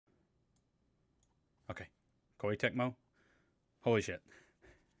Okay. Koei Tecmo? Holy shit.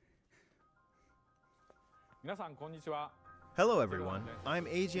 Hello everyone, I'm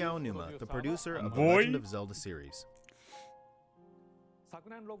Eiji Aonuma, the producer of the Boy. Legend of Zelda series.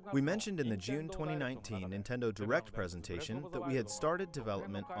 We mentioned in the June 2019 Nintendo Direct presentation that we had started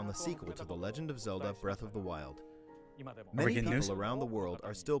development on the sequel to The Legend of Zelda Breath of the Wild. Many getting people news? around the world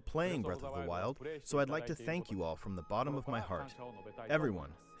are still playing Breath of the Wild, so I'd like to thank you all from the bottom of my heart. Everyone,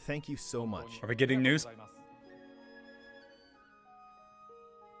 thank you so much. Are we getting news?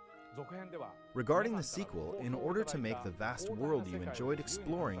 Regarding the sequel, in order to make the vast world you enjoyed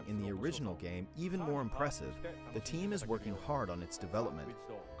exploring in the original game even more impressive, the team is working hard on its development,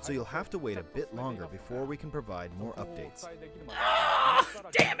 so you'll have to wait a bit longer before we can provide more updates.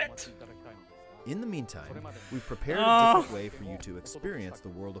 Damn it! In the meantime, we've prepared a different way for you to experience the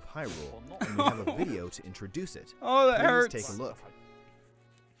world of Hyrule, and we have a video to introduce it. Oh, that Please hurts. take a look.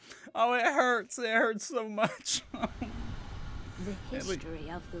 Oh, it hurts. It hurts so much. The history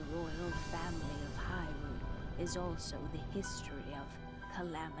of the royal family of Hyrule is also the history of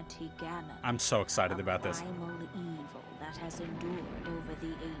Calamity Ganon. I'm so excited about this. A primal evil that has endured over the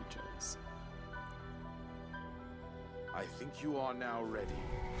ages. I think you are now ready.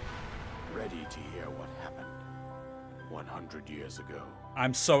 Ready to hear what happened 100 years ago.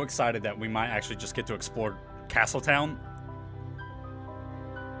 I'm so excited that we might actually just get to explore Castletown.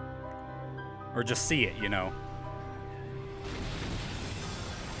 Or just see it, you know.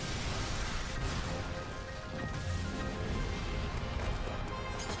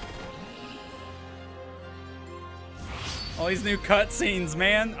 All these new cutscenes,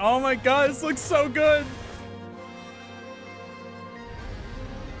 man. Oh my god, this looks so good.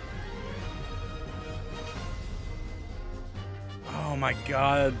 Oh my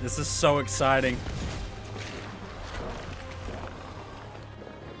god, this is so exciting.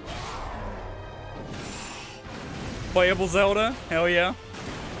 Playable Zelda? Hell yeah.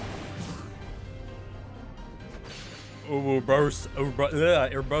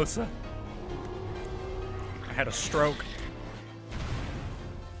 Urbosa. I had a stroke.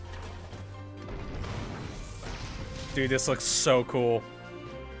 Dude, this looks so cool.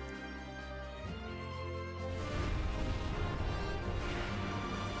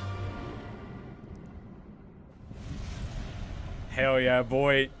 Hell yeah,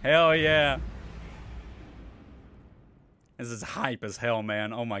 boy. Hell yeah. This is hype as hell,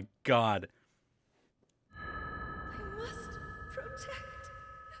 man. Oh my god. I must protect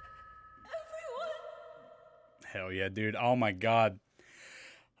everyone. Hell yeah, dude. Oh my god.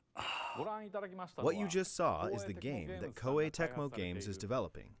 What you just saw is the game that Koei Tecmo Games is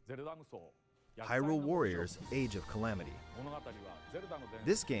developing, Hyrule Warriors: Age of Calamity.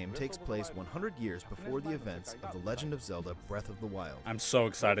 This game takes place 100 years before the events of The Legend of Zelda Breath of the Wild. I'm so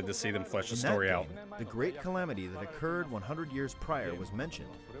excited to see them flesh the In story that out. game, the great calamity that occurred 100 years prior was mentioned,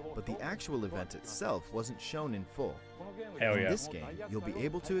 but the actual event itself wasn't shown in full. Hell In yeah. this game, you'll be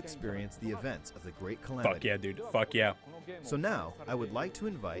able to experience the events of the great calamity. Fuck yeah, dude. Fuck yeah. So now, I would like to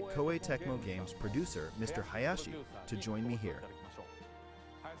invite Koei Tecmo Games producer, Mr. Hayashi, to join me here.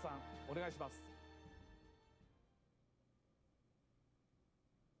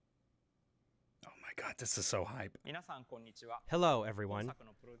 Oh my god, this is so hype. Hello everyone,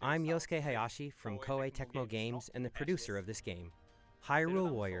 I'm Yosuke Hayashi from Koei Tecmo Games and the producer of this game.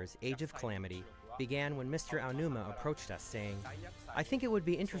 Hyrule Warriors: Age of Calamity began when Mr. Aonuma approached us saying, I think it would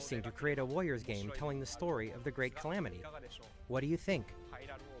be interesting to create a Warriors game telling the story of the Great Calamity. What do you think?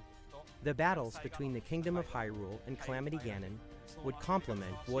 The battles between the Kingdom of Hyrule and Calamity Ganon would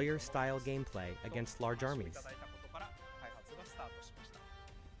complement Warrior-style gameplay against large armies.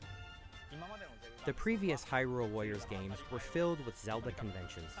 The previous Hyrule Warriors games were filled with Zelda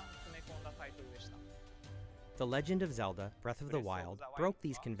conventions. The Legend of Zelda Breath of the Wild broke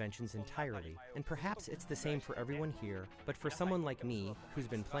these conventions entirely, and perhaps it's the same for everyone here, but for someone like me, who's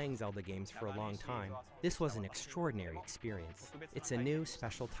been playing Zelda games for a long time, this was an extraordinary experience. It's a new,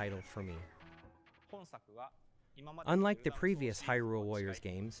 special title for me. Unlike the previous Hyrule Warriors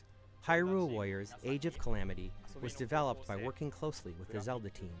games, Hyrule Warriors: Age of Calamity was developed by working closely with the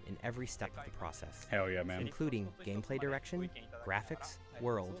Zelda team in every step of the process, Hell yeah, man. including gameplay direction, graphics,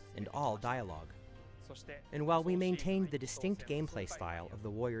 world, and all dialogue. And while we maintained the distinct gameplay style of the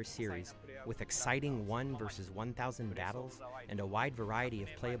Warriors series, with exciting 1 versus 1,000 battles and a wide variety of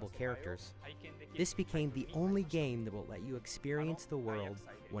playable characters, this became the only game that will let you experience the world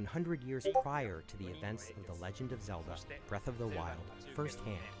 100 years prior to the events of The Legend of Zelda Breath of the Wild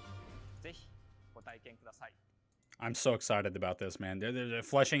firsthand. I'm so excited about this, man. They're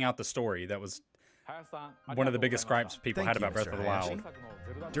fleshing out the story that was one of the biggest gripes people had Thank you, about Breath Mr. of the Hayashi.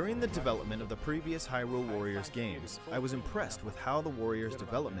 Wild. During the development of the previous Hyrule Warriors games, I was impressed with how the Warriors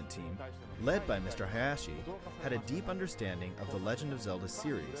development team, led by Mr. Hayashi, had a deep understanding of the Legend of Zelda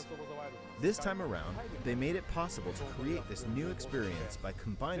series. This time around, they made it possible to create this new experience by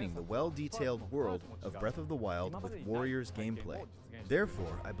combining the well-detailed world of Breath of the Wild with Warriors gameplay.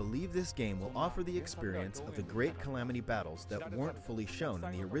 Therefore, I believe this game will offer the experience of the great Calamity battles that weren't fully shown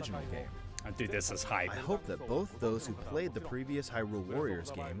in the original game. Oh, dude, this is hype. I hope that both those who played the previous Hyrule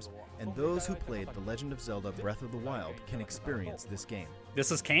Warriors games and those who played The Legend of Zelda Breath of the Wild can experience this game.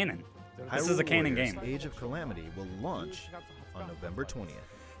 This is canon. This Hyrule is a canon Warriors game. Age of Calamity will launch on November 20th.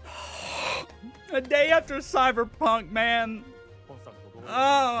 A day after Cyberpunk, man.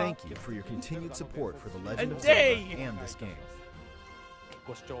 Oh, Thank you for your continued support for The Legend of day. Zelda and this game.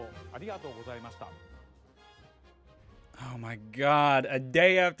 Oh my god, a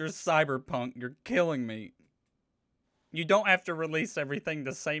day after Cyberpunk, you're killing me. You don't have to release everything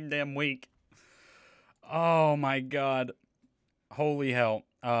the same damn week. Oh my god. Holy hell.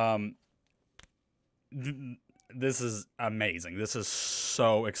 This is amazing. This is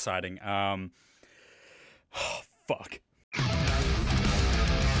so exciting. Fuck.